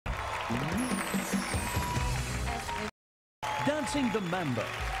Dancing the Mambo,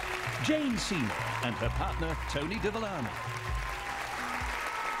 Jane Seymour and her partner, Tony Devillano.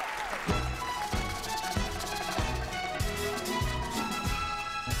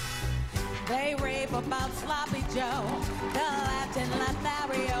 They rave about Sloppy Joe, the Latin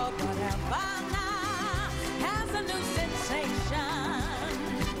Lothario, but Havana has a new sensation.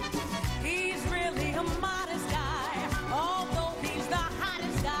 He's really a modest guy, although he's the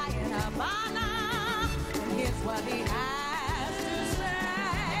hottest guy in Havana. And here's what he has to say.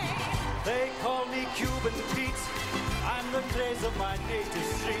 They call me Cuban Pete. I'm the craze of my native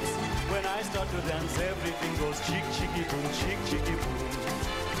streets. When I start to dance, everything goes chick, chicky, boom, chick, chicky, boom.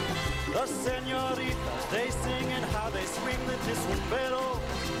 The senoritas, they sing and how they swing the tisumbero.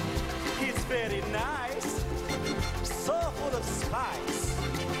 He's very nice, so full of spice.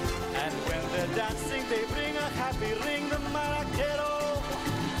 And when they're dancing, they bring a happy ring, the maraquero,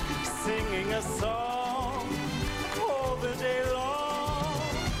 singing a song all the day long.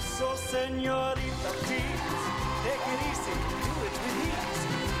 So senorita, please, take it easy, do it with ease.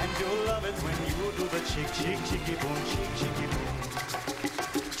 And you'll love it when you do the chick, chick, chicky, boom, chick, chicky, boom.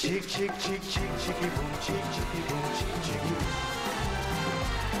 Chick, chick, chick, chick, chicky, boom, chick, chicky, boom, chick, chicky, boom.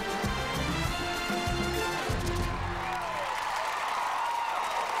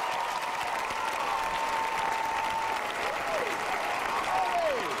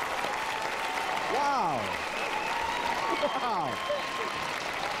 Wow. Wow.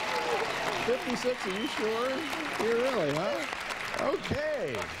 56, are you sure? You really, huh?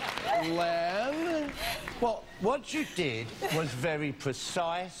 Okay. Len? Well, what you did was very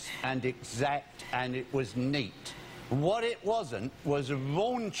precise and exact, and it was neat. What it wasn't was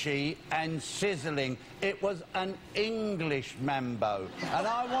raunchy and sizzling. It was an English mambo, and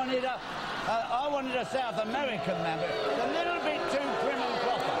I wanted a South American mambo. It's a little bit too prim and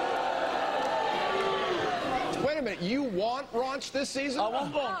proper. Wait a minute, you want raunch this season? I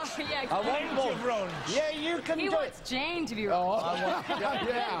want raunch. Oh, yeah, I want raunch. Yeah, you can he do wants it. Jane to be Oh, raunch.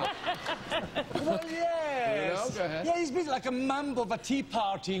 yeah. Well, yes. You know, go ahead. Yeah, he's been like a mambo of a tea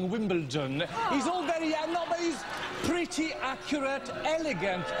party in Wimbledon. He's all very, no, but he's pretty accurate,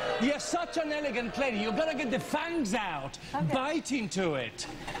 elegant. You're such an elegant lady. You've got to get the fangs out, bite into it.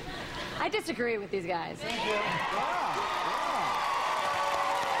 I disagree with these guys. Thank you. Wow.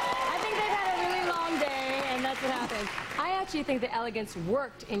 I think they've had a really long day, and that's what happened. I actually think the elegance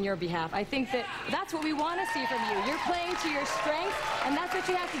worked in your behalf. I think that that's what we want to see from you. You're playing to your strengths, and that's what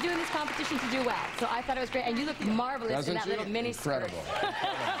you have to do in this competition to do well. So I thought it was great, and you looked marvelous in that little mini skirt. Incredible.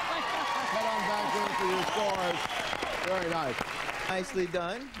 Head on back in for your scores. Very nice. Nicely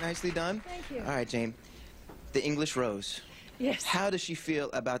done. Nicely done. Thank you. All right, Jane. The English Rose. Yes. How does she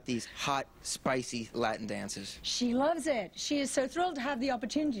feel about these hot, spicy Latin dances? She loves it. She is so thrilled to have the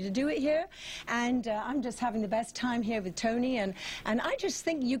opportunity to do it here. And I'm just having the best time here with Tony. And I just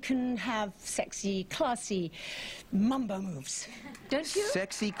think you can have sexy, classy mambo moves. Don't you?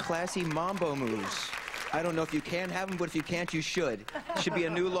 Sexy, classy mambo moves. I don't know if you can have them, but if you can't, you should. Should be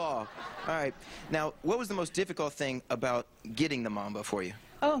a new law. All right. Now, what was the most difficult thing about getting the mambo for you?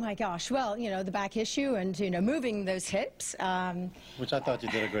 Oh, my gosh. Well, you know, the back issue and, you know, moving those hips. Which I thought you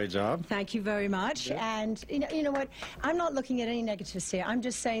did a great job. Thank you very much. Yeah. And, you know what? I'm not looking at any negatives here. I'm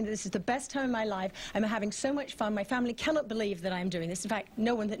just saying that this is the best time of my life. I'm having so much fun. My family cannot believe that I'm doing this. In fact,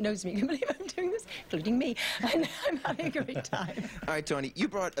 no one that knows me can believe I'm doing this, including me. And I'm having a great time. All right, Tony, you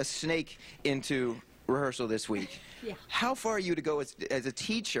brought a snake into rehearsal this week. Yeah. How far are you to go as a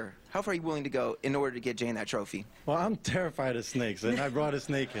teacher? How far are you willing to go in order to get Jane that trophy? Well, I'm terrified of snakes, and I brought a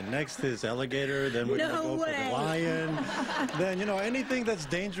snake in. Next is alligator, then we're going to go for the lion. Then, you know, anything that's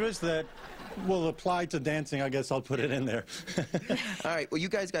dangerous that will apply to dancing, I guess I'll put it in there. All right, well, you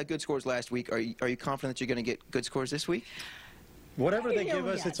guys got good scores last week. Are you confident that you're going to get good scores this week? Whatever they give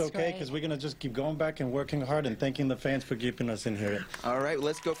us, it's okay, because we're going to just keep going back and working hard and thanking the fans for keeping us in here. All right, well,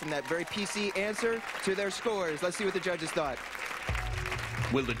 let's go from that very PC answer to their scores. Let's see what the judges thought.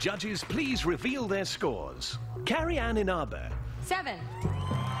 Will the judges please reveal their scores? Carrie Ann Inaber. 7.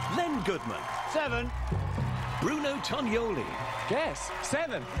 Len Goodman. 7. Bruno Tognoli. Yes,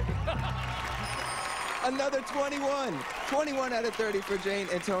 7. Another 21. 21 out of 30 for Jane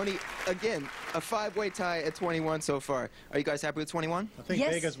and Tony. Again, a 5-way tie at 21 so far. Are you guys happy with 21? I think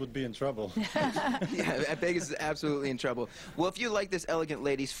Vegas would be in trouble. Yeah, Vegas is absolutely in trouble. Well, if you like this elegant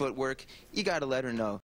lady's footwork, you got to let her know.